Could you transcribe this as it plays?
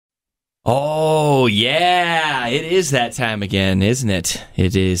Oh, yeah, it is that time again, isn't it?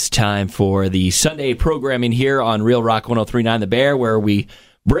 It is time for the Sunday programming here on Real Rock 103.9 The Bear, where we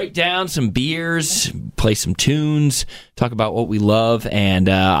break down some beers, play some tunes, talk about what we love. And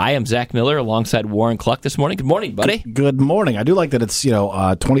I am Zach Miller alongside Warren Cluck this morning. Good morning, buddy. Good morning. I do like that it's,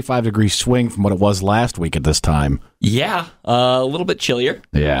 25-degree swing from what it was last week at this time. Yeah, a little bit chillier.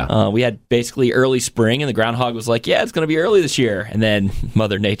 Yeah. We had basically early spring, and the groundhog was like, yeah, it's going to be early this year. And then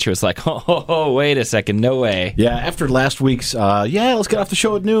Mother Nature was like, oh, wait a second, no way. Yeah, after last week's, let's get off the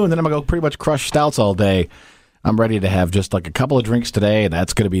show at noon, then I'm going to go pretty much crush stouts all day. I'm ready to have just like a couple of drinks today, and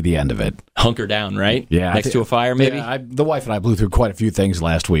that's going to be the end of it. Hunker down, right? Yeah. Next to a fire, maybe? Yeah, the wife and I blew through quite a few things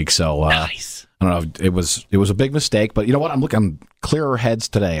last week, so nice. I don't know. It was a big mistake, but you know what? I'm clearer heads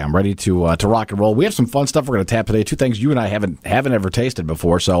today. I'm ready to rock and roll. We have some fun stuff we're going to tap today. Two things you and I haven't ever tasted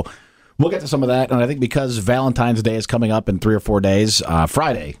before, so we'll get to some of that. And I think because Valentine's Day is coming up in 3 or 4 days,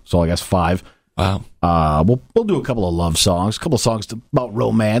 Friday, so I guess 5. Wow. We'll do a couple of love songs, a couple of songs about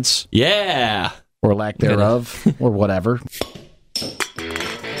romance. Yeah. Or lack thereof, or whatever.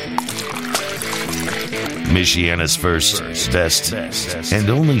 Michiana's first, best, and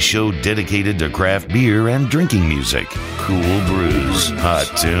only show dedicated to craft beer and drinking music. Cool brews,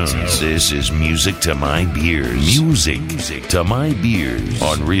 hot tunes. This is music to my beers. Music to my beers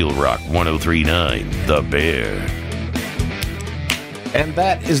on Real Rock 103.9 The Bear. And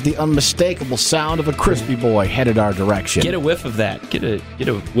that is the unmistakable sound of a crispy boy headed our direction. Get a whiff of that. Get a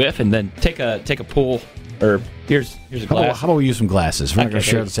whiff, and then take a pull. Or here's a glass. How about we use some glasses? We're not going to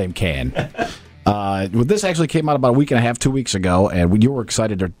share the same can. This actually came out about a week and a half, 2 weeks ago, and you were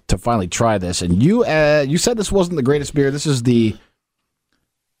excited to finally try this. And you said this wasn't the greatest beer. This is the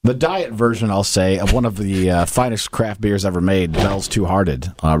diet version, I'll say, of one of the finest craft beers ever made, Bell's Two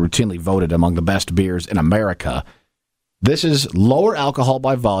Hearted, routinely voted among the best beers in America. This is lower alcohol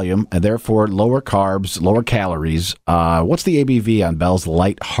by volume, and therefore lower carbs, lower calories. What's the ABV on Bell's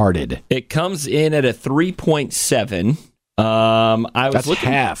Light Hearted? It comes in at a 3.7. That's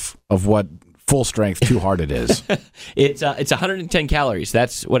half of what full-strength Two Hearted is. It's 110 calories.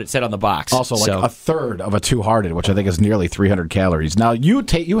 That's what it said on the box. Also, a third of a Two Hearted, which I think is nearly 300 calories. Now, you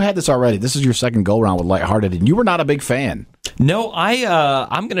had this already. This is your second go-around with Light Hearted, and you were not a big fan. No,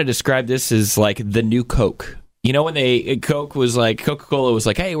 I'm going to describe this as like the new Coke. You know, when Coca-Cola was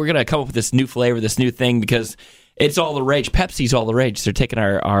like, hey, we're going to come up with this new flavor, this new thing, because it's all the rage. Pepsi's all the rage. They're taking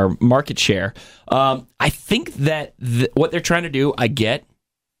our market share. I think that what they're trying to do, I get.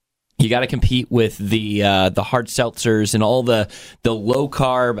 You got to compete with the hard seltzers and all the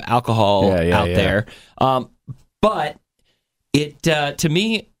low-carb alcohol out there. But it to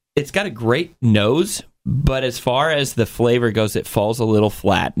me, it's got a great nose. But as far as the flavor goes, it falls a little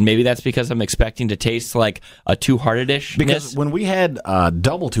flat. Maybe that's because I'm expecting to taste like a Two Hearted-ish. Because when we had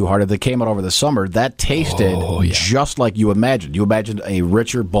Double Two Hearted that came out over the summer, that tasted just like you imagined. You imagined a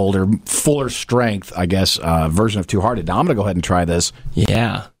richer, bolder, fuller strength, I guess, version of Two Hearted. Now I'm going to go ahead and try this.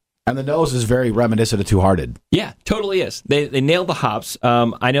 Yeah. And the nose is very reminiscent of Two Hearted. Yeah, totally is. They nailed the hops.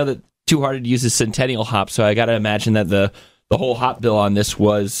 I know that Two Hearted uses Centennial hops, so I got to imagine that the whole hop bill on this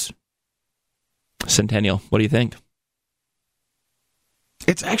was Centennial. What do you think?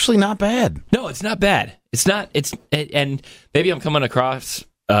 It's actually not bad. No, it's not bad. It's not. And maybe I'm coming across,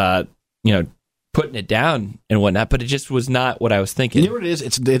 putting it down and whatnot, but it just was not what I was thinking. You know what it is?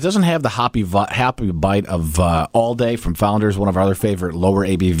 It doesn't have the happy bite of All Day from Founders, one of our other favorite lower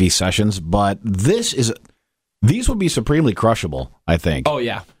ABV sessions. But these would be supremely crushable, I think. Oh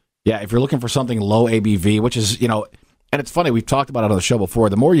yeah, yeah. If you're looking for something low ABV, which is and it's funny, we've talked about it on the show before.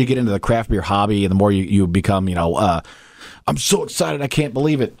 The more you get into the craft beer hobby, and the more you become, I'm so excited, I can't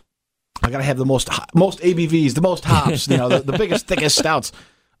believe it. I got to have the most ABVs, the most hops, the biggest, thickest stouts.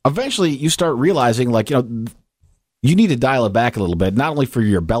 Eventually, you start realizing, you need to dial it back a little bit, not only for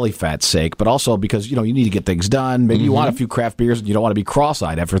your belly fat's sake, but also because, you need to get things done. Maybe you want a few craft beers and you don't want to be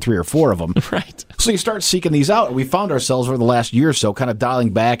cross-eyed after 3 or 4 of them. Right. So you start seeking these out, and we found ourselves over the last year or so kind of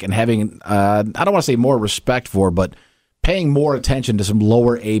dialing back and having, I don't want to say more respect for, but paying more attention to some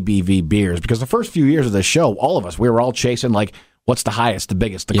lower ABV beers. Because the first few years of this show, all of us, we were all chasing, what's the highest, the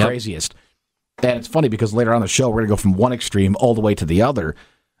biggest, the craziest. And it's funny because later on in the show, we're going to go from one extreme all the way to the other.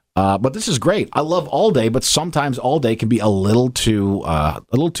 But this is great. I love All Day, but sometimes All Day can be a little too hot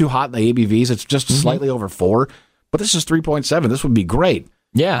in the ABVs. It's just slightly over 4. But this is 3.7. This would be great.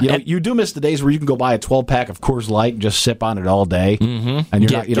 Yeah. You do miss the days where you can go buy a 12-pack of Coors Light and just sip on it all day. Mm-hmm. And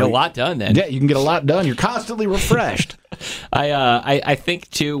get a lot done then. Yeah, you can get a lot done. You're constantly refreshed. I think,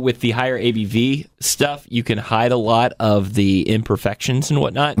 too, with the higher ABV stuff, you can hide a lot of the imperfections and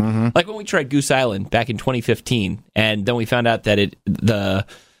whatnot. Mm-hmm. Like when we tried Goose Island back in 2015, and then we found out that the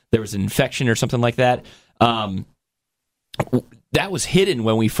there was an infection or something like that. That was hidden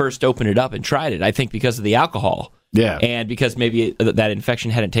when we first opened it up and tried it, I think because of the alcohol. Yeah. And because maybe that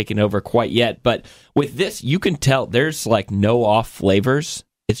infection hadn't taken over quite yet. But with this, you can tell there's like no off flavors.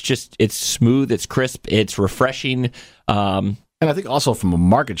 It's smooth, it's crisp, it's refreshing. And I think also from a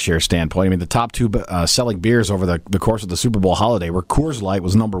market share standpoint, I mean, the top two selling beers over the course of the Super Bowl holiday were Coors Light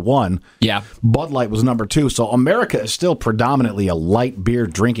was number one. Yeah. Bud Light was number two. So America is still predominantly a light beer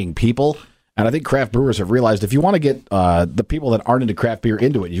drinking people. And I think craft brewers have realized if you want to get the people that aren't into craft beer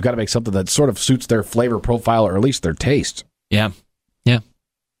into it, you've got to make something that sort of suits their flavor profile or at least their taste. Yeah. Yeah.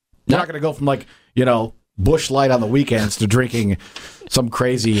 You're not going to go from Busch Light on the weekends to drinking some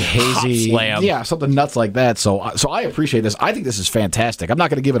crazy hazy, something nuts like that. So I appreciate this. I think this is fantastic. I'm not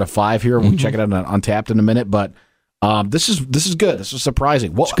going to give it a 5 here. We'll check it out on Untappd in a minute, but this is good. This is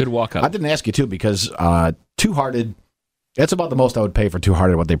surprising. Well, it's a good walk up. I didn't ask you too because Two Hearted. That's about the most I would pay for Two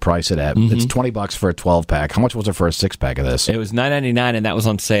Hearted. What they price it at. It's $20 for a 12-pack. How much was it for a 6-pack of this? It was $9.99, and that was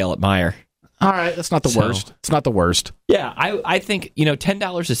on sale at Meijer. All right, that's not the worst. It's not the worst. Yeah, I think $10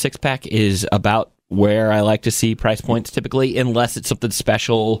 a 6-pack is about where I like to see price points typically, unless it's something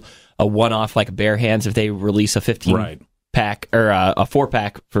special, a one-off like Bare Hands. If they release a 15-pack or a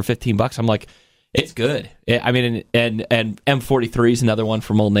 4-pack for $15, I'm like, it's good. I mean, and M43 is another one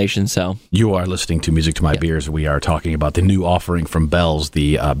from Old Nation. So you are listening to Music to My Beers. We are talking about the new offering from Bell's,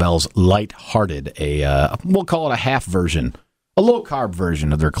 the Bell's Light-Hearted. We'll call it a half version. A low-carb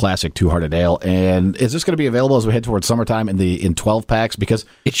version of their classic Two-Hearted Ale. And is this going to be available as we head towards summertime in 12-packs? Because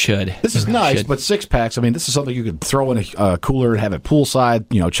it should. This is nice, but 6-packs, I mean, this is something you could throw in a cooler and have it poolside,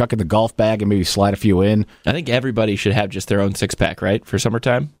 chuck in the golf bag and maybe slide a few in. I think everybody should have just their own 6-pack, right, for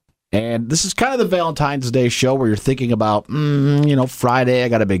summertime? And this is kind of the Valentine's Day show where you're thinking about, Friday, I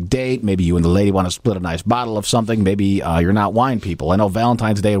got a big date. Maybe you and the lady want to split a nice bottle of something. Maybe you're not wine people. I know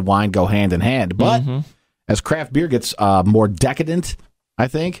Valentine's Day and wine go hand in hand, but as craft beer gets more decadent, I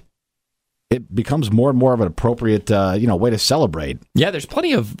think, it becomes more and more of an appropriate, way to celebrate. Yeah, there's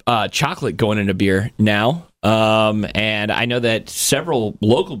plenty of chocolate going into beer now. And I know that several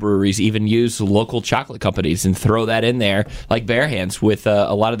local breweries even use local chocolate companies and throw that in there, like Bare Hands with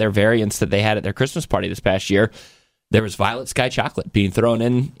a lot of their variants that they had at their Christmas party this past year. There was Violet Sky chocolate being thrown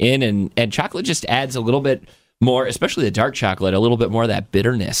in and chocolate just adds a little bit more, especially the dark chocolate, a little bit more of that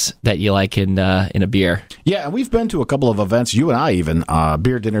bitterness that you like in a beer. Yeah, and we've been to a couple of events, you and I even,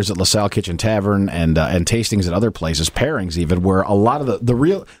 beer dinners at LaSalle Kitchen Tavern and tastings at other places, pairings even, where a lot of the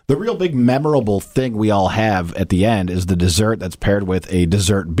real big memorable thing we all have at the end is the dessert that's paired with a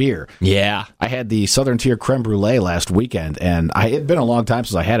dessert beer. Yeah. I had the Southern Tier Creme Brulee last weekend, and it had been a long time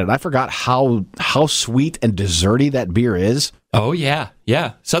since I had it. I forgot how sweet and desserty that beer is. Oh, yeah.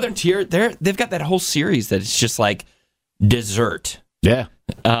 Yeah. Southern Tier, they've got that whole series that it's just like dessert. Yeah.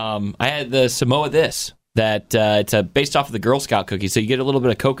 I had the Samoa This, that it's based off of the Girl Scout cookies. So you get a little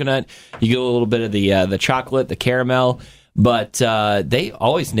bit of coconut, you get a little bit of the chocolate, the caramel, but they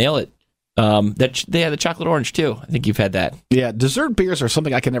always nail it. They had the chocolate orange, too. I think you've had that. Yeah, dessert beers are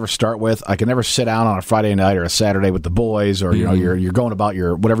something I can never start with. I can never sit down on a Friday night or a Saturday with the boys or, you're going about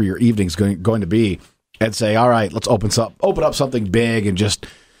whatever your evening's going to be. And say, all right, let's open up something big and just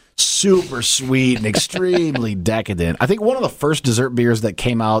super sweet and extremely decadent. I think one of the first dessert beers that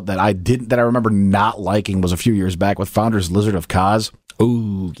came out that I remember not liking was a few years back with Founder's Lizard of Kaz.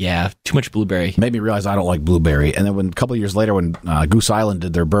 Ooh, yeah, too much blueberry. Made me realize I don't like blueberry. And then a couple of years later when Goose Island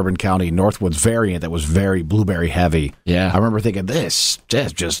did their Bourbon County Northwoods variant that was very blueberry heavy, I remember thinking, this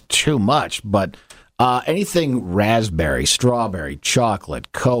is just too much. But anything raspberry, strawberry,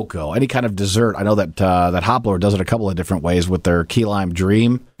 chocolate, cocoa, any kind of dessert. I know that Hoplower does it a couple of different ways with their Key Lime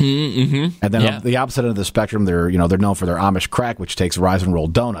Dream. Mm-hmm. And then on the opposite end of the spectrum, they're known for their Amish Crack, which takes Rise and Roll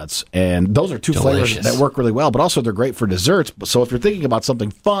donuts. And those are two flavors that work really well, but also they're great for desserts. So if you're thinking about something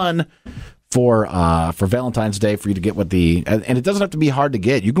fun for Valentine's Day for you to get and it doesn't have to be hard to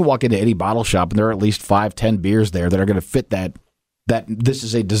get. You can walk into any bottle shop and there are at least 5-10 beers there that are going to fit that this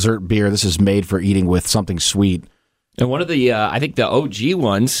is a dessert beer. This is made for eating with something sweet. And one of the, I think the OG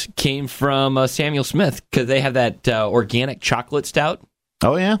ones came from Samuel Smith because they have that organic chocolate stout.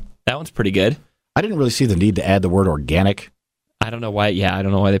 Oh, yeah? That one's pretty good. I didn't really see the need to add the word organic. I don't know why. Yeah, I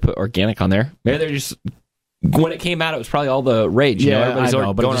don't know why they put organic on there. Maybe they're just, when it came out, it was probably all the rage. Everybody's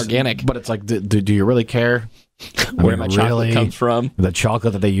going organic. But it's like, do you really care? Where my chocolate comes from? The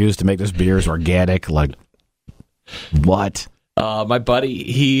chocolate that they use to make this beer is organic. Like, what? My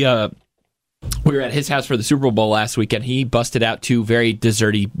buddy, we were at his house for the Super Bowl last weekend. He busted out 2 very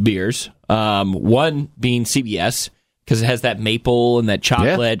desserty beers. One being CBS, because it has that maple and that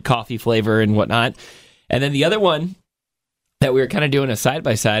chocolate coffee flavor and whatnot. And then the other one that we were kind of doing a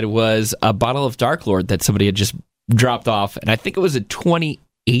side-by-side was a bottle of Dark Lord that somebody had just dropped off. And I think it was a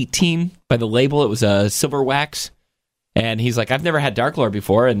 2018 by the label. It was a silver wax. And he's like, I've never had Dark Lord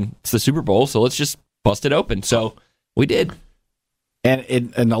before, and it's the Super Bowl, so let's just bust it open. So we did.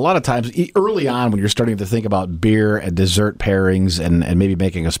 And a lot of times, early on, when you're starting to think about beer and dessert pairings and maybe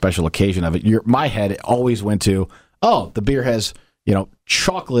making a special occasion of it, my head always went to, oh, the beer has,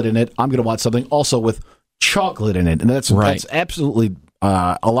 chocolate in it. I'm going to want something also with chocolate in it. And that's absolutely,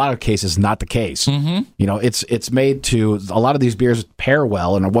 a lot of cases, not the case. Mm-hmm. It's made to, a lot of these beers pair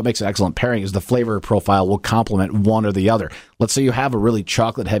well, and what makes an excellent pairing is the flavor profile will complement one or the other. Let's say you have a really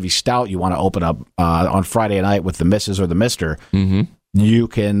chocolate-heavy stout you want to open up on Friday night with the Mrs. or the Mr., mm-hmm. You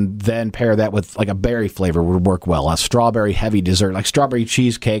can then pair that with like a berry flavor would work well. A strawberry heavy dessert, like strawberry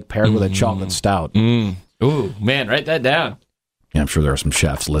cheesecake paired with a chocolate stout. Ooh, man, write that down. Yeah, I'm sure there are some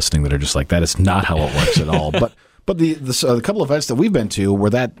chefs listening that are just like, that is not how it works at all. But the couple of events that we've been to where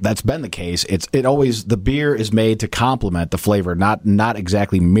that's been the case, it always, the beer is made to complement the flavor, not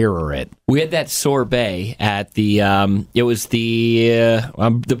exactly mirror it. We had that sorbet at the it was the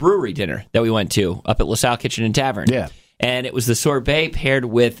brewery dinner that we went to up at LaSalle Kitchen and Tavern. Yeah. And it was the sorbet paired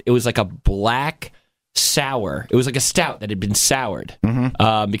with, it was like a black sour. It was like a stout that had been soured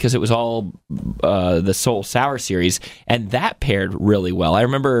because it was all the Soul Sour series. And that paired really well. I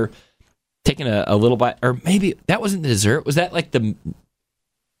remember taking a little bite, or maybe that wasn't the dessert. Was that like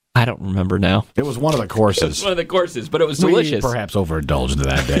I don't remember now. It was one of the courses. It was one of the courses, but it was delicious. We perhaps overindulged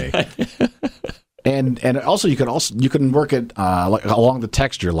that day. And also you can work it like along the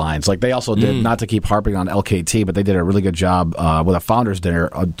texture lines. Like they also did, not to keep harping on LKT, but they did a really good job with a founders dinner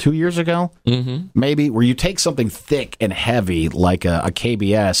 2 years ago, maybe, where you take something thick and heavy like a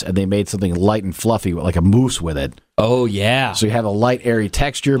KBS, and they made something light and fluffy like a mousse with it. Oh yeah. So you have a light, airy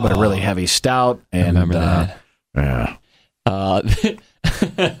texture, but a really heavy stout. And I remember that. Yeah.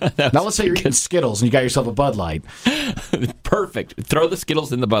 Now let's say you're eating Skittles and you got yourself a Bud Light. Perfect. Throw the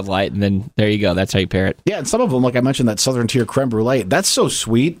Skittles in the Bud Light, and then there you go. That's how you pair it. Yeah, and some of them, like I mentioned, that Southern Tier Creme Brulee, that's so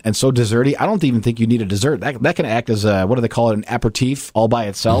sweet and so desserty. I don't even think you need a dessert. That can act as what do they call it, an aperitif all by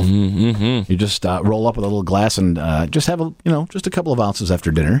itself. You just roll up with a little glass and just have just a couple of ounces after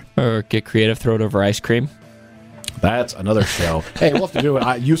dinner. Or get creative, throw it over ice cream. That's another show. Hey, we'll have to do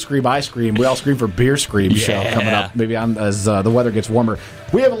it. You scream, I scream. We all scream for Beer Scream show coming up. Maybe as the weather gets warmer.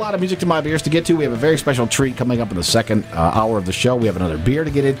 We have a lot of music to my beers to get to. We have a very special treat coming up in the second hour of the show. We have another beer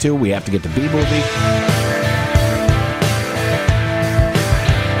to get into. We have to get to B-Movie.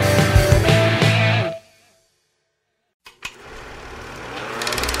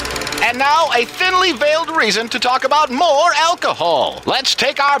 And now, a thinly veiled reason to talk about more alcohol. Let's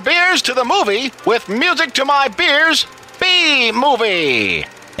take our beers to the movie with Music to My Beers B-Movie.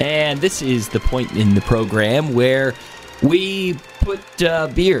 And this is the point in the program where we put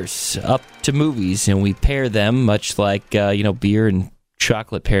beers up to movies and we pair them, much like, beer and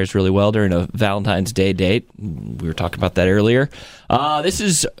chocolate pairs really well during a Valentine's Day date. We were talking about that earlier. This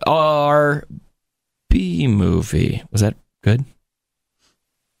is our B-Movie. Was that good?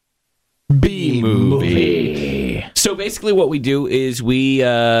 B-Movie. So basically what we do is we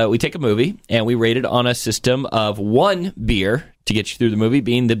take a movie and we rate it on a system of one beer to get you through the movie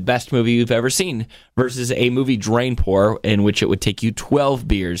being the best movie you've ever seen versus a movie drain pour in which it would take you 12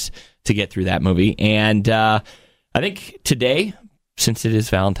 beers to get through that movie. And I think today, since it is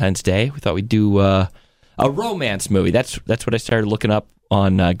Valentine's Day, we thought we'd do a romance movie. That's what I started looking up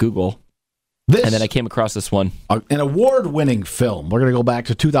on Google. And then I came across this one. An award-winning film. We're going to go back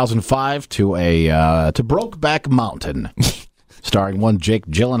to 2005 to Brokeback Mountain, starring one Jake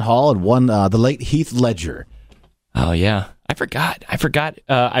Gyllenhaal and one the late Heath Ledger. Oh, yeah. I forgot.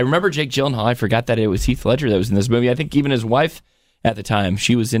 I remember Jake Gyllenhaal. I forgot that it was Heath Ledger that was in this movie. I think even his wife at the time,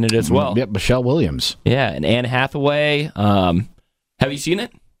 she was in it as well. Yep, Michelle Williams. Yeah, and Anne Hathaway. Have you seen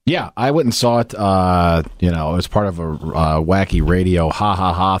it? Yeah, I went and saw it. It was part of a wacky radio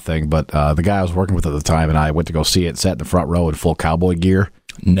ha thing. But the guy I was working with at the time and I went to go see it. Sat in the front row in full cowboy gear.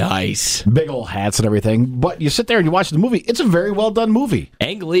 Nice, big old hats and everything. But you sit there and you watch the movie. It's a very well done movie.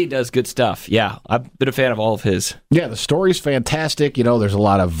 Ang Lee does good stuff. Yeah, I've been a fan of all of his. Yeah, the story's fantastic. There's a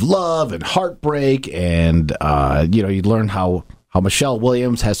lot of love and heartbreak, and you learn how Michelle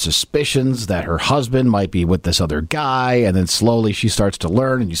Williams has suspicions that her husband might be with this other guy, and then slowly she starts to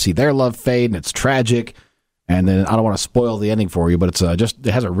learn, and you see their love fade, and it's tragic. And then I don't want to spoil the ending for you, but it's it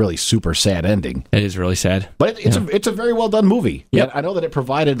has a really super sad ending. It is really sad. But it's a very well done movie. Yep. I know that it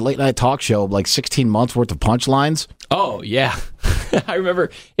provided late night talk show like 16 months worth of punchlines. Oh, yeah. I remember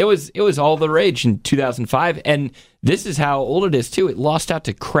it was all the rage in 2005, and this is how old it is, too. It lost out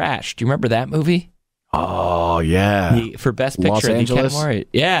to Crash. Do you remember that movie? Oh, yeah. For Best Picture. Los the Angeles? Academy.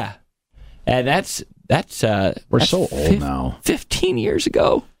 Yeah. And that's We're so old now. 15 years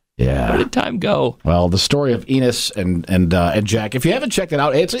ago. Where Yeah. did time go? Well, the story of Enos and Jack. If you haven't checked it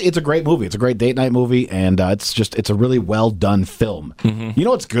out, it's a great movie. It's a great date night movie, and it's a really well done film. Mm-hmm. You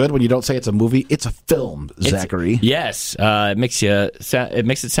know what's good when you don't say it's a movie? It's a film, Zachary. Yes. It makes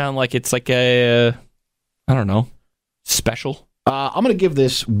it sound like it's like a, I don't know, special. I'm going to give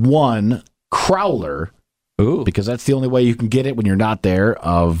this one Crowler, Ooh. because that's the only way you can get it when you're not there,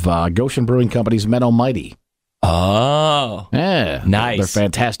 of Goshen Brewing Company's Menno Mighty. Oh. Yeah, Nice. They're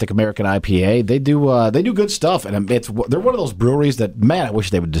fantastic American IPA. They do good stuff, and they're one of those breweries that, man, I wish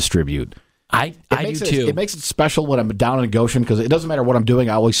they would distribute. I do too. It makes it special when I'm down in Goshen, because it doesn't matter what I'm doing.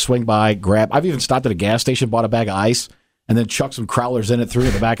 I always swing by, grab. I've even stopped at a gas station, bought a bag of ice, and then chucked some Crowlers in it, threw it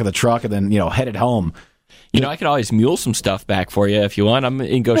in the back of the truck, and then headed home. I could always mule some stuff back for you if you want. I'm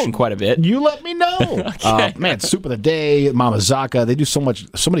in Goshen quite a bit. You let me know. Man, Soup of the Day, Mama Zaka, they do so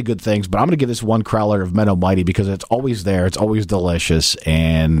many good things, but I'm going to give this one Crowler of Menno Mighty because it's always there. It's always delicious,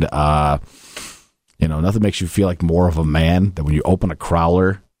 and nothing makes you feel like more of a man than when you open a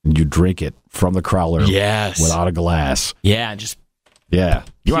Crowler and you drink it from the Crowler without a glass. Yeah, just Yeah.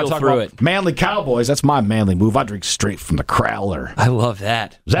 You want peel to talk through about it. manly cowboys? That's my manly move. I drink straight from the Crowler. I love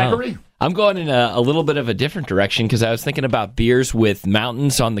that. Zachary? Oh. I'm going in a little bit of a different direction because I was thinking about beers with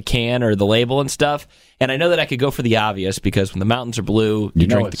mountains on the can or the label and stuff. And I know that I could go for the obvious because when the mountains are blue, you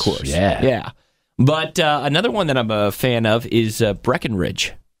drink the Coors. Yeah. Yeah. But another one that I'm a fan of is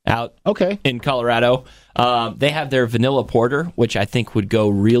Breckenridge out in Colorado. They have their vanilla porter, which I think would go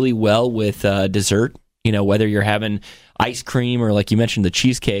really well with dessert. Whether you're having ice cream or, like you mentioned, the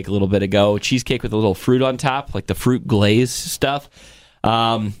cheesecake a little bit ago, cheesecake with a little fruit on top, like the fruit glaze stuff.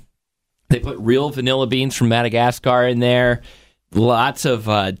 They put real vanilla beans from Madagascar in there, lots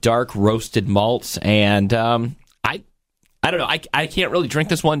of dark roasted malts, and I don't know. I can't really drink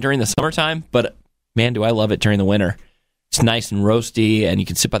this one during the summertime, but man, do I love it during the winter. It's nice and roasty, and you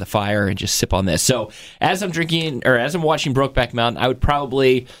can sit by the fire and just sip on this. So as I'm watching Brokeback Mountain,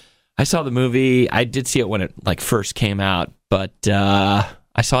 I saw the movie. I did see it when it first came out, but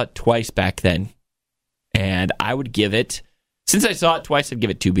I saw it twice back then, and I would give it, since I saw it twice, I'd give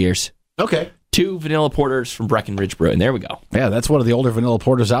it 2 beers. Okay. 2 vanilla porters from Breckenridge Brewing. There we go. Yeah, that's one of the older vanilla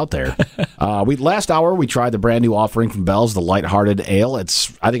porters out there. Last hour, we tried the brand new offering from Bell's, the Lighthearted Ale. I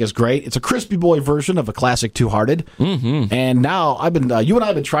think it's great. It's a crispy boy version of a classic Two Hearted. Mm-hmm. And now you and I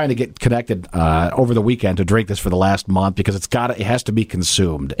have been trying to get connected over the weekend to drink this for the last month because it has to be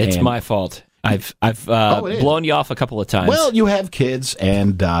consumed. It's my fault. I've blown you off a couple of times. Well, you have kids,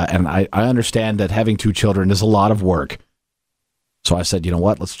 and I understand that having 2 children is a lot of work. So I said, you know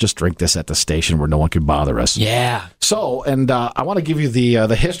what? Let's just drink this at the station where no one can bother us. Yeah. So, and I want to give you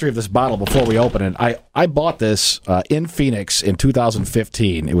the history of this bottle before we open it. I bought this in Phoenix in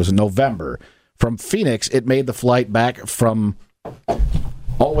 2015. It was in November. From Phoenix, it made the flight back from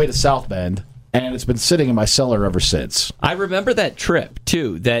all the way to South Bend, and it's been sitting in my cellar ever since. I remember that trip,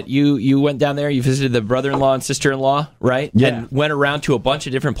 too, that you went down there, you visited the brother-in-law and sister-in-law, right? Yeah. And went around to a bunch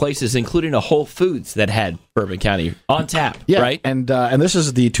of different places, including a Whole Foods that had Bourbon County on tap, right? And this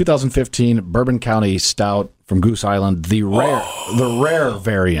is the 2015 Bourbon County Stout from Goose Island, the rare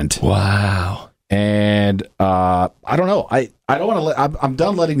variant. Wow. And I don't know. I don't want to. I'm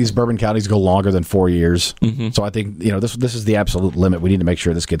done letting these bourbon counties go longer than 4 years. Mm-hmm. So I think this is the absolute limit. We need to make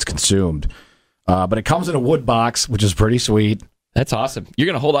sure this gets consumed. But it comes in a wood box, which is pretty sweet. That's awesome. You're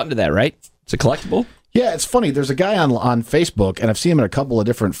going to hold on to that, right? It's a collectible? Yeah, it's funny. There's a guy on Facebook, and I've seen him in a couple of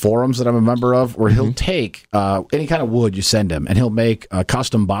different forums that I'm a member of, where he'll take any kind of wood you send him, and he'll make a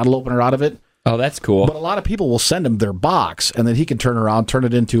custom bottle opener out of it. Oh, that's cool. But a lot of people will send him their box, and then he can turn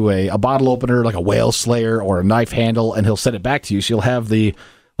it into a bottle opener, like a whale slayer or a knife handle, and he'll send it back to you. So you'll have the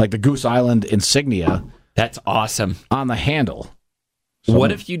Goose Island insignia. That's awesome. On the handle. So,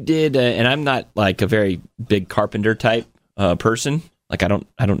 what if you did, and I'm not like a very big carpenter type person. Like I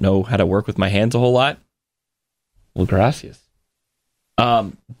don't know how to work with my hands a whole lot. Well, gracias.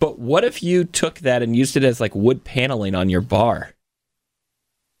 But what if you took that and used it as like wood paneling on your bar?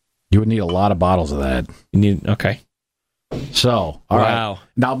 You would need a lot of bottles of that. Okay. So, all right.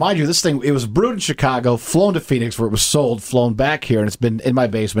 Now, mind you, this thing, it was brewed in Chicago, flown to Phoenix where it was sold, flown back here, and it's been in my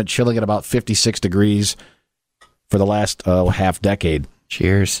basement, chilling at about 56 degrees for the last half decade.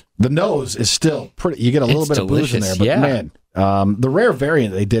 Cheers. The nose is still pretty. You get a little bit delicious. of booze in there, but man, the rare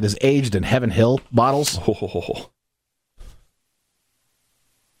variant they did is aged in Heaven Hill bottles. Oh.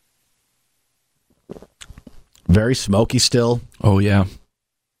 Very smoky still. Oh, yeah.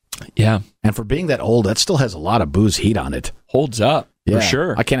 Yeah. And for being that old, that still has a lot of booze heat on it. Holds up, for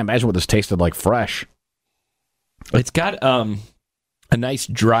sure. I can't imagine what this tasted like fresh. It's got a nice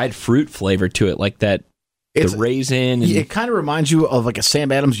dried fruit flavor to it, like that. The raisin. It kind of reminds you of like a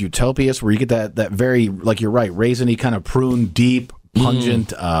Sam Adams Utopias, where you get that very, like you're right, raisiny kind of prune, deep,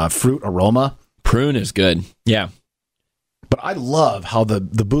 pungent fruit aroma. Prune is good. Yeah. But I love how the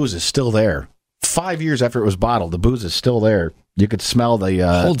booze is still there. 5 years after it was bottled, the booze is still there. You could smell the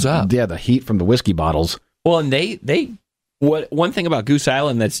holds up. Yeah, the heat from the whiskey bottles. Well, and one thing about Goose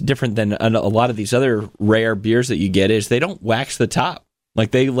Island that's different than a lot of these other rare beers that you get is they don't wax the top.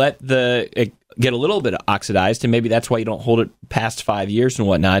 Like they let it get a little bit oxidized, and maybe that's why you don't hold it past 5 years and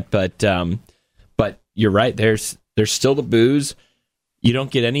whatnot. But you're right. There's still the booze. You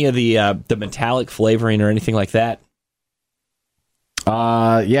don't get any of the metallic flavoring or anything like that.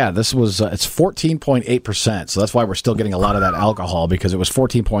 This was it's 14.8%, so that's why we're still getting a lot of that alcohol, because it was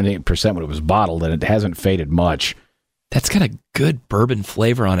 14.8% when it was bottled, and it hasn't faded much. That's got a good bourbon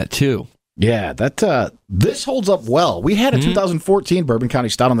flavor on it too. Yeah, this holds up well. We had a 2014 Bourbon County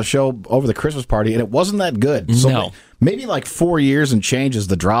Stout on the show over the Christmas party, and it wasn't that good. So no. Maybe like 4 years and change is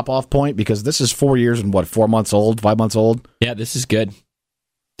the drop-off point, because this is 4 years and 5 months old? Yeah, this is good.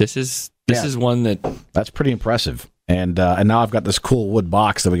 This is one that's pretty impressive. And now I've got this cool wood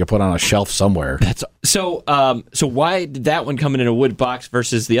box that we can put on a shelf somewhere. So why did that one come in a wood box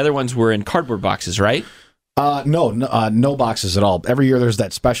versus the other ones were in cardboard boxes, right? No boxes at all. Every year there's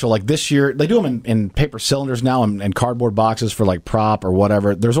that special, like this year, they do them in paper cylinders now and cardboard boxes for like prop or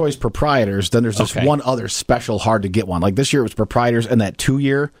whatever. There's always proprietors. Then there's this one other special hard to get one. Like this year it was proprietors and that 2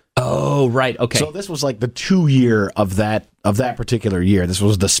 year. Oh, right. Okay. So this was like the 2 year of that particular year. This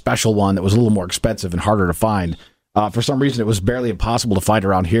was the special one that was a little more expensive and harder to find. For some reason, it was barely impossible to find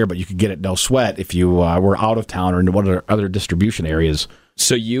around here, but you could get it no sweat if you were out of town or in one of the other distribution areas.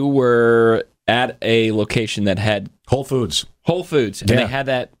 So you were at a location that had Whole Foods, and they had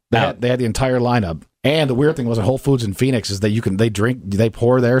that. They had the entire lineup. And the weird thing was at Whole Foods in Phoenix is that they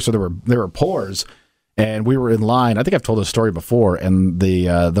pour there, so there were pours, and we were in line. I think I've told this story before, and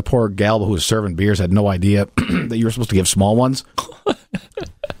the poor gal who was serving beers had no idea that you were supposed to give small ones.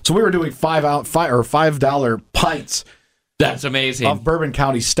 So we were doing $5 pints. That's amazing. Of Bourbon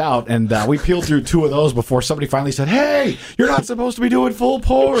County Stout, and we peeled through 2 of those before somebody finally said, "Hey, you're not supposed to be doing full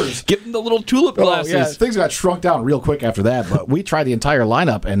pours. Give them the little tulip glasses." Yeah, things got shrunk down real quick after that, but we tried the entire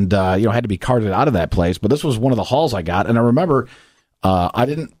lineup and had to be carted out of that place. But this was one of the hauls I got, and I remember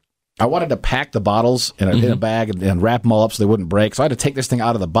I wanted to pack the bottles in a bag and wrap them all up so they wouldn't break. So I had to take this thing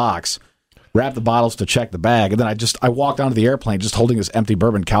out of the box, wrap the bottles to check the bag, and then I walked onto the airplane just holding this empty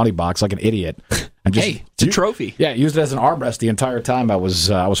Bourbon County box like an idiot. And just, hey, it's a trophy. Yeah, used it as an armrest the entire time I was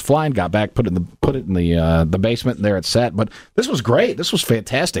flying. Got back, put it in the basement, and there it sat. But this was great. This was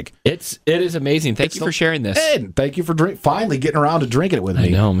fantastic. It is amazing. Thank you for sharing this. And thank you for finally getting around to drinking it with me. I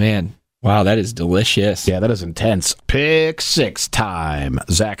know, man. Wow, that is delicious. Yeah, that is intense. Pick 6 time.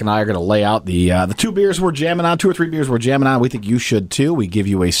 Zach and I are going to lay out the 2 beers we're jamming on, 2 or 3 beers we're jamming on. We think you should too. We give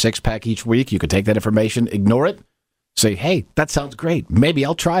you a 6-pack each week. You can take that information, ignore it, say, hey, that sounds great. Maybe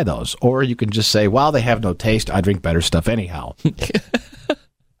I'll try those. Or you can just say, well, they have no taste. I drink better stuff anyhow.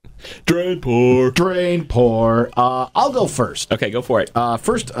 Drain pour. I'll go first. Okay, go for it.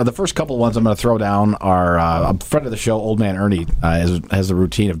 The first couple ones I'm going to throw down are a friend of the show, Old Man Ernie, has the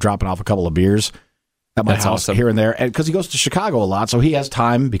routine of dropping off a couple of beers at my house here and there, and because he goes to Chicago a lot, so he has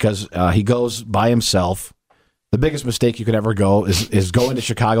time because he goes by himself. The biggest mistake you could ever go is going to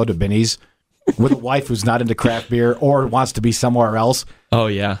Chicago to Binny's with a wife who's not into craft beer or wants to be somewhere else. Oh,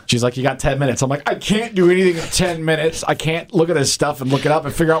 yeah. She's like, you got 10 minutes. I'm like, I can't do anything in 10 minutes. I can't look at this stuff and look it up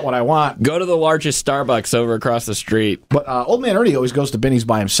and figure out what I want. Go to the largest Starbucks over across the street. But Old Man Ernie always goes to Binny's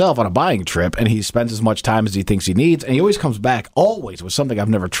by himself on a buying trip, and he spends as much time as he thinks he needs, and he always comes back always with something I've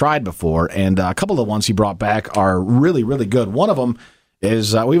never tried before. And a couple of the ones he brought back are really, really good. One of them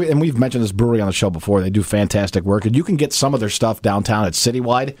is, we've mentioned this brewery on the show before. They do fantastic work, and you can get some of their stuff downtown at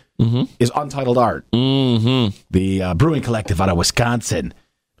Citywide, is Untitled Art, the brewing collective out of Wisconsin.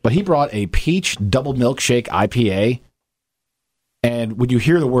 But he brought a peach double milkshake IPA, and when you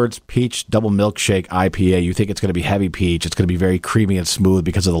hear the words peach double milkshake IPA, you think it's going to be heavy peach. It's going to be very creamy and smooth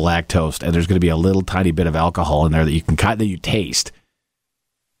because of the lactose, and there's going to be a little tiny bit of alcohol in there that you taste.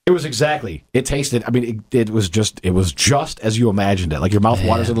 It was exactly. It tasted. I mean, it was just as you imagined it. Like your mouth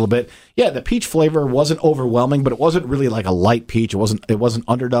waters a little bit. Yeah, the peach flavor wasn't overwhelming, but it wasn't really like a light peach. It wasn't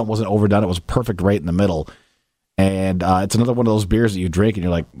underdone. Wasn't overdone. It was perfect, right in the middle. And it's another one of those beers that you drink and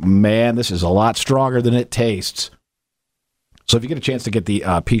you're like, man, this is a lot stronger than it tastes. So if you get a chance to get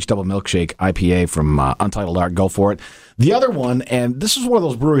the peach double milkshake IPA from Untitled Art, go for it. The other one, and this is one of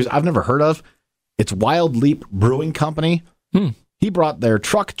those breweries I've never heard of. It's Wild Leap Brewing Company. he brought their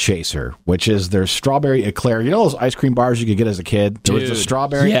Truck Chaser, which is their strawberry eclair. You know those ice cream bars you could get as a kid? There was the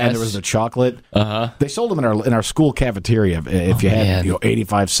strawberry and there was the chocolate. They sold them in our school cafeteria. If you had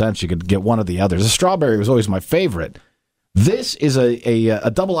 85 cents, you could get one or the other. The strawberry was always my favorite. This is a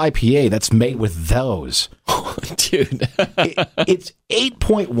double IPA that's made with those. Dude. It's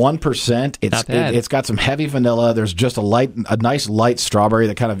 8.1%. It's got some heavy vanilla. There's just a nice light strawberry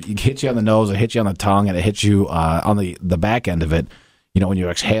that kind of hits you on the nose, it hits you on the tongue, and it hits you on the back end of it. You know, when you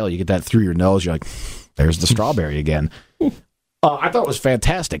exhale, you get that through your nose. You're like, there's the strawberry again. I thought it was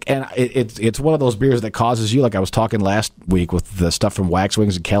fantastic, and it's one of those beers that causes you, like I was talking last week with the stuff from Wax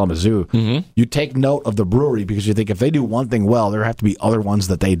Wings and Kalamazoo, you take note of the brewery because you think if they do one thing well, there have to be other ones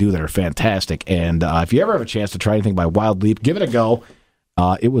that they do that are fantastic. And if you ever have a chance to try anything by Wild Leap, give it a go.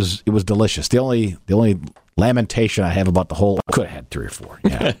 It was delicious. The only lamentation I have about the whole, I could have had 3 or 4.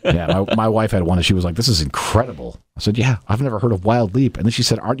 Yeah. My wife had one, and she was like, "This is incredible." I said, "Yeah, I've never heard of Wild Leap." And then she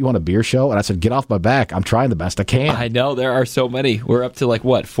said, "Aren't you on a beer show?" And I said, "Get off my back. I'm trying the best I can." I know there are so many. We're up to like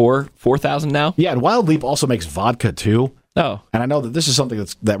what, 4,000 now? Yeah, and Wild Leap also makes vodka too. Oh, and I know that this is something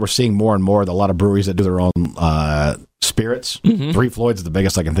that we're seeing more and more. A lot of breweries that do their own spirits. Three Floyd's the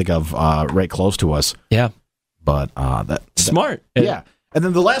biggest I can think of, right close to us. Yeah, but smart. Yeah, and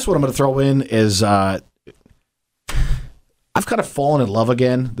then the last one I'm going to throw in is. I've kind of fallen in love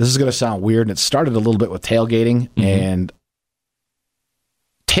again. This is going to sound weird, and it started a little bit with tailgating. And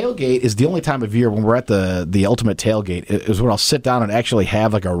tailgate is the only time of year when we're at the ultimate tailgate is when I'll sit down and actually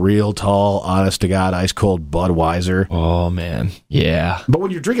have like a real tall, honest-to-God, ice-cold Budweiser. Oh, man. Yeah. But when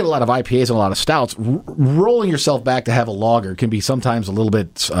you're drinking a lot of IPAs and a lot of stouts, rolling yourself back to have a lager can be sometimes a little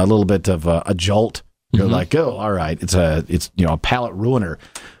bit of a jolt. You're like, oh, all right, it's a palate ruiner.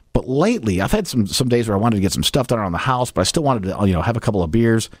 But lately, I've had some days where I wanted to get some stuff done around the house, but I still wanted to, have a couple of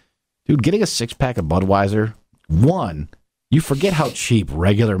beers. Dude, getting a 6-pack of Budweiser, one, you forget how cheap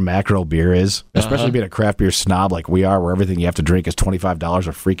regular macro beer is, especially being a craft beer snob like we are, where everything you have to drink is $25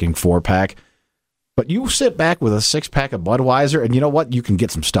 a freaking 4-pack. But you sit back with a 6-pack of Budweiser, and you know what? You can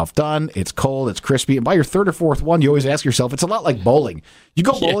get some stuff done. It's cold, it's crispy, and by your 3rd or 4th one, you always ask yourself, it's a lot like bowling. You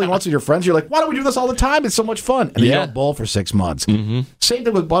go bowling once with your friends, you're like, why don't we do this all the time? It's so much fun. And then you don't bowl for 6 months. Same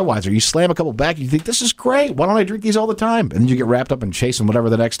thing with Budweiser. You slam a couple back, you think, this is great. Why don't I drink these all the time? And then you get wrapped up in chasing whatever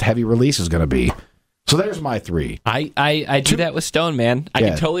the next heavy release is going to be. So there's my 3. I do that with Stone, man. I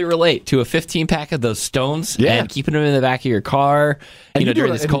can totally relate to a 15-pack of those Stones and keeping them in the back of your car,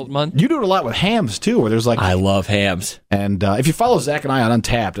 during this cold month. You do it a lot with hams, too, where there's like... I love hams. And if you follow Zach and I on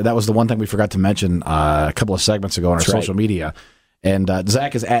Untapped, and that was the one thing we forgot to mention a couple of segments ago on our social media, and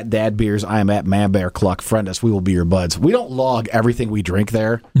Zach is at Dad Beers, I am at Man Bear Cluck. Friend us, we will be your buds. We don't log everything we drink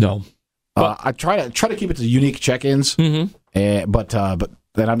there. No. I try to keep it to unique check-ins, but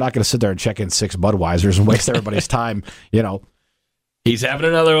then I'm not going to sit there and check in 6 Budweisers and waste everybody's time, He's having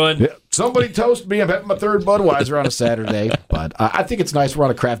another one. Yeah, somebody toast me. I'm having my 3rd Budweiser on a Saturday. But I think it's nice we're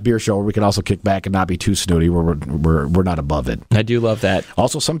on a craft beer show where we can also kick back and not be too snooty, where we're not above it. I do love that.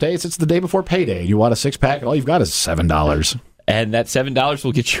 Also, some days it's the day before payday. You want a 6-pack, and all you've got is $7. And that $7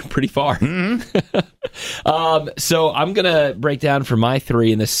 will get you pretty far. So I'm going to break down for my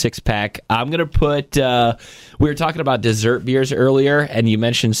 3 in the 6-pack. I'm going to put, we were talking about dessert beers earlier, and you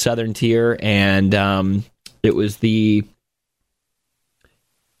mentioned Southern Tier, and it was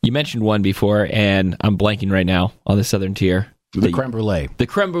you mentioned one before, and I'm blanking right now on the Southern Tier. The creme brulee. The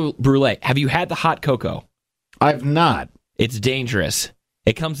creme brulee. Have you had the hot cocoa? I've not. It's dangerous.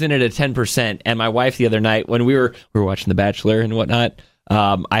 It comes in at a 10%, and my wife the other night, when we were watching The Bachelor and whatnot,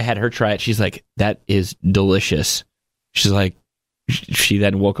 I had her try it. She's like, that is delicious. She's like, she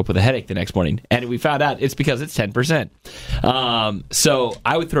then woke up with a headache the next morning, and we found out it's because it's 10%. So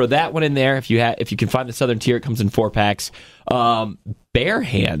I would throw that one in there if you can find the Southern Tier. It comes in 4-packs. Bare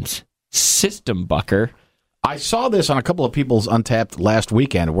Hands System Bucker. I saw this on a couple of people's Untapped last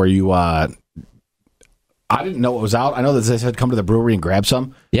weekend where you I didn't know it was out. I know that they said come to the brewery and grab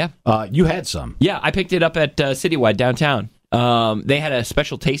some. Yeah. You had some. Yeah, I picked it up at Citywide downtown. They had a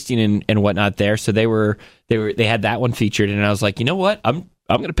special tasting and whatnot there, so they had that one featured, and I was like, you know what? I'm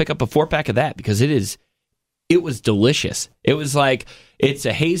going to pick up a 4-pack of that because it was delicious. It was like, it's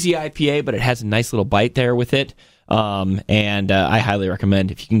a hazy IPA, but it has a nice little bite there with it. And I highly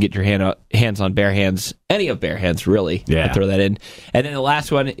recommend if you can get your hands on Bare Hands, any of Bare Hands, really. Yeah. I'd throw that in. And then the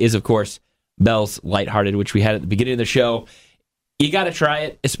last one is, of course, Bell's Lighthearted, which we had at the beginning of the show. You got to try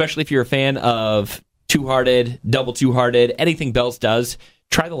it, especially if you're a fan of Two Hearted, Double Two Hearted, anything Bell's does.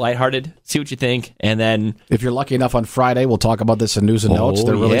 Try the Lighthearted, see what you think, and then if you're lucky enough on Friday, we'll talk about this in News and Notes.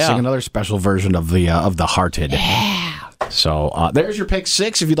 They're releasing another special version of the Hearted. Yeah. So there's your pick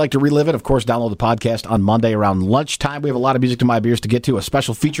 6. If you'd like to relive it, of course, download the podcast on Monday around lunchtime. We have a lot of Music to My Beers to get to. A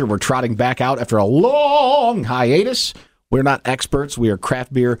special feature we're trotting back out after a long hiatus. We're not experts. We are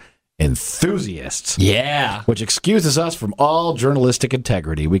craft beer enthusiasts. Yeah. Which excuses us from all journalistic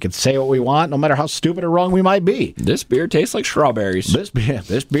integrity. We can say what we want, no matter how stupid or wrong we might be. This beer tastes like strawberries. This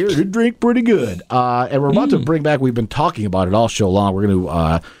beer did drink pretty good. And we're about to bring back, we've been talking about it all show long. We're going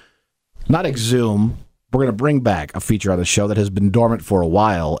to not exhume, we're going to bring back a feature on the show that has been dormant for a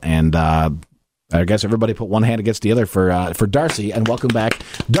while. And I guess everybody put one hand against the other for Darcy. And welcome back,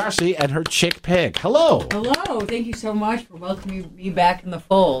 Darcy and her chick pick. Hello. Hello. Thank you so much for welcoming me back in the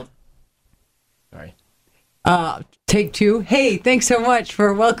fold. Sorry. Take 2. Hey, thanks so much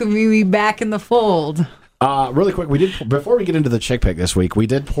for welcoming me back in the fold. Really quick, before we get into the chick pick this week, we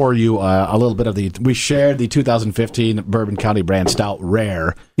did pour you a little bit of we shared the 2015 Bourbon County Brand Stout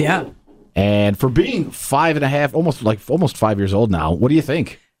Rare. Yeah. And for being 5.5, almost 5 years old now, what do you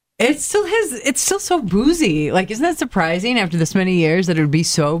think? It's still so boozy. Like, isn't that surprising after this many years that it would be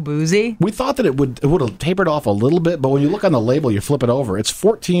so boozy? We thought that it would have tapered off a little bit, but when you look on the label, you flip it over, it's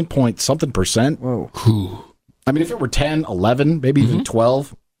 14-point-something%. Whoa. I mean, if it were 10, 11, maybe even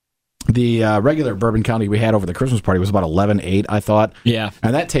 12, the regular Bourbon County we had over the Christmas party was about 11.8, I thought. Yeah.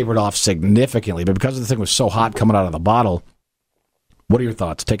 And that tapered off significantly, but because the thing was so hot coming out of the bottle, what are your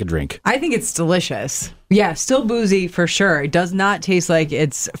thoughts? Take a drink. I think it's delicious. Yeah, still boozy for sure. It does not taste like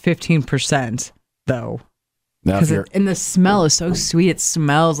it's 15%, though. Now, And the smell is so sweet. It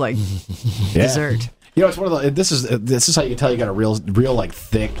smells like dessert. You know, it's one of the. This is how you tell you got a real like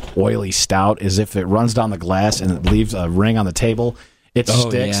thick, oily stout. Is if it runs down the glass and it leaves a ring on the table, it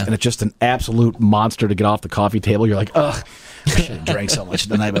sticks, and it's just an absolute monster to get off the coffee table. You're like, ugh, I should have drank so much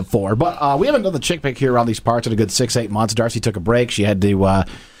the night before. But we haven't done the chick pick here around these parts in a good 6-8 months. Darcy took a break. She had to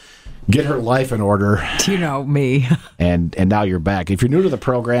get her life in order. You know me. And now you're back. If you're new to the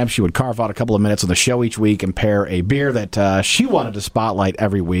program, she would carve out a couple of minutes on the show each week and pair a beer that she wanted to spotlight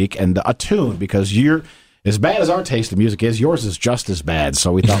every week and a tune, because you're as bad as our taste in music is, yours is just as bad.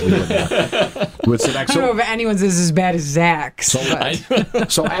 So we thought we would sit back. I don't know if anyone's is as bad as Zach's.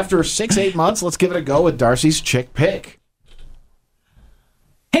 So after 6-8 months, let's give it a go with Darcy's chick pick.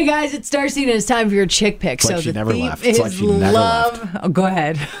 Hey guys, it's Darcy, and it's time for your chick pick. It's like so she the never theme left. It's is like she never love. left. Oh, go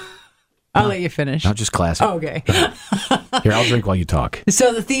ahead. I'll let you finish. Not just classic. Oh, okay. Here, I'll drink while you talk.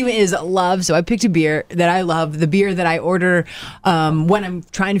 So the theme is love. So I picked a beer that I love, the beer that I order when I'm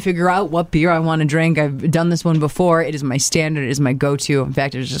trying to figure out what beer I want to drink. I've done this one before. It is my standard. It is my go-to. In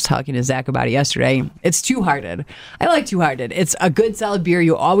fact, I was just talking to Zach about it yesterday. It's Two Hearted. I like Two Hearted. It's a good, solid beer.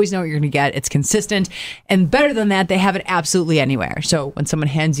 You always know what you're going to get. It's consistent. And better than that, they have it absolutely anywhere. So when someone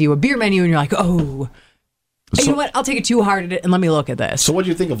hands you a beer menu and you're like, oh... Hey, you know what? I'll take a Two Hearted and let me look at this. So what do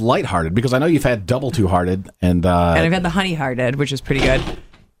you think of Lighthearted? Because I know you've had double Two Hearted. And I've had the Honey Hearted, which is pretty good.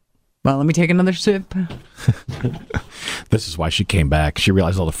 Well, let me take another sip. This is why she came back. She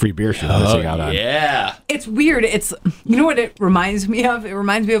realized all the free beer she was missing out on. Yeah. It's weird. It's, you know what it reminds me of? It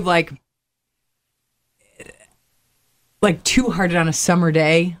reminds me of like Two Hearted on a summer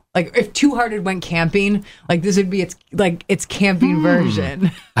day. Like if Two Hearted went camping, like this would be its camping version.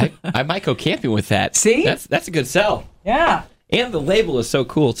 I might go camping with that. See? That's a good sell. Yeah. And the label is so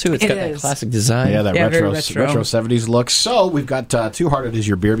cool, too. It's got that classic design. Yeah, that very retro 70s look. So we've got Two Hearted as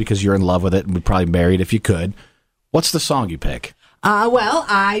your beer because you're in love with it and would probably marry it if you could. What's the song you pick? Well,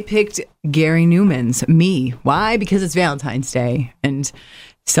 I picked Gary Newman's Me. Why? Because it's Valentine's Day. And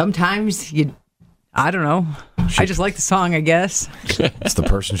sometimes I don't know. I just like the song, I guess. It's the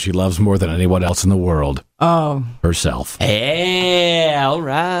person she loves more than anyone else in the world. Oh. Herself. Yeah, all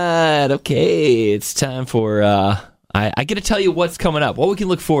right. Okay, it's time for... I get to tell you what's coming up, what we can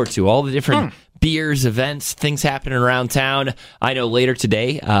look forward to, all the different beers, events, things happening around town. I know later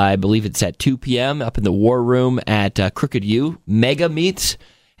today, I believe it's at 2 p.m. up in the War Room at Crooked U, Mega meets.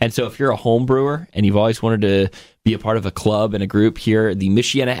 And so if you're a home brewer and you've always wanted to be a part of a club and a group here, the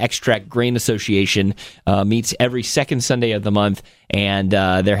Michiana Extract Grain Association meets every second Sunday of the month, and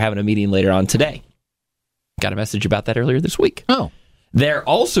they're having a meeting later on today. Got a message about that earlier this week. Oh. They're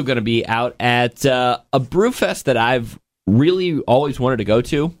also going to be out at a brewfest that I've really always wanted to go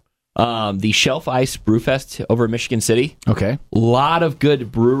to, the Shelf Ice Brewfest over in Michigan City. Okay. A lot of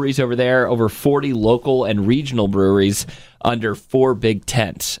good breweries over there, over 40 local and regional breweries under 4 big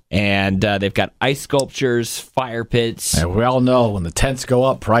tents. And they've got ice sculptures, fire pits. And we all know when the tents go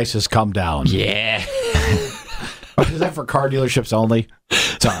up, prices come down. Yeah. Is that for car dealerships only?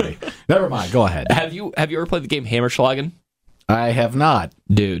 Sorry. Never mind. Go ahead. Have you ever played the game Hammerschlagen? I have not.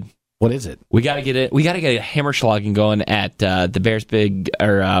 Dude, What is it? We got to get it. We got to get a hammerschlagen going at the Bears Big,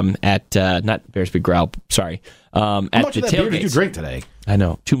 or not Bears Big Growl. Sorry, How at much the of that beer did you tailgates. drink today? I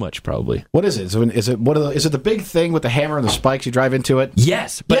know, too much probably. What is it? Is it the big thing with the hammer and the spikes? You drive into it.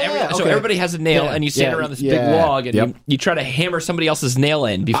 Yes, but Yeah, so okay. everybody has a nail, Yeah, and you stand yeah, around this yeah. big log, and Yep. you try to hammer somebody else's nail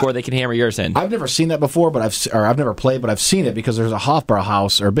in before they can hammer yours in. I've never seen that before, but I've never played, but I've seen it because there's a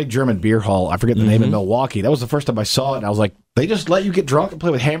Hofbrauhaus or a big German beer hall. I forget the name in Milwaukee. That was the first time I saw it, and I was like, they just let you get drunk and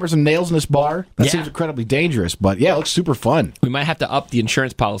play with hammers and nails in this bar? That Yeah. seems incredibly dangerous, but yeah, it looks super fun. We might have to up the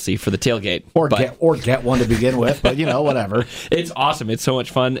insurance policy for the tailgate. Or but get one to begin with, but whatever. it's awesome. It's so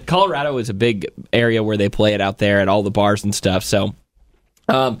much fun. Colorado is a big area where they play it out there at all the bars and stuff. So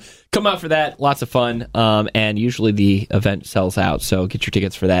come out for that. Lots of fun. And usually the event sells out. So get your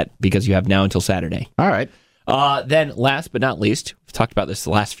tickets for that because you have now until Saturday. All right. Then last but not least, we've talked about this the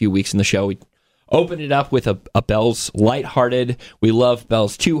last few weeks in the show. We opened it up with a Bell's Lighthearted. We love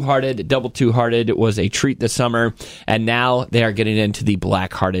Bell's Two Hearted. Double Two Hearted was a treat this summer. And now they are getting into the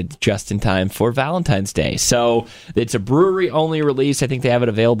Black Hearted just in time for Valentine's Day. So it's a brewery-only release. I think they have it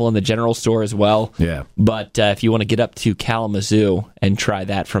available in the general store as well. Yeah. But if you want to get up to Kalamazoo and try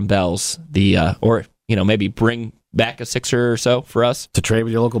that from Bell's, or maybe bring back a sixer or so for us. To trade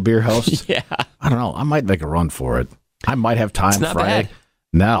with your local beer host? Yeah. I don't know. I might make a run for it. I might have time It's not Friday. bad.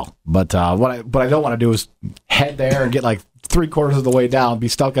 No, but what I don't want to do is head there and get like 3/4 of the way down, be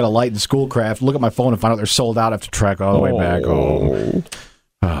stuck at a light in Schoolcraft, look at my phone and find out they're sold out. I have to trek all the way back home.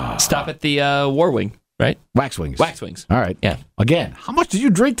 Stop at the War Wing, right? Wax Wings. Wax Wings. All right. Yeah. Again, how much did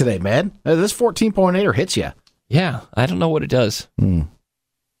you drink today, man? This 14.8 hits you. Yeah, I don't know what it does.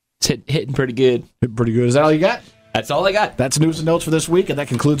 It's hitting pretty good. Pretty good. Is that all you got? That's all I got. That's news and notes for this week, and that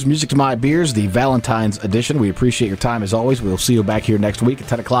concludes Music to My Beers, the Valentine's edition. We appreciate your time as always. We'll see you back here next week at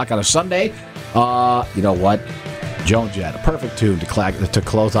 10 o'clock on a Sunday. You know what? Joan Jett, a perfect tune to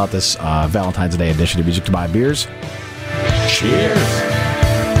close out this Valentine's Day edition of Music to My Beers. Cheers.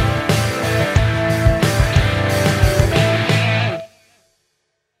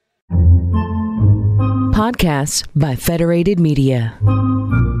 Podcasts by Federated Media.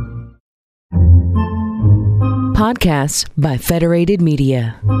 Podcasts by Federated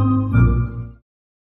Media.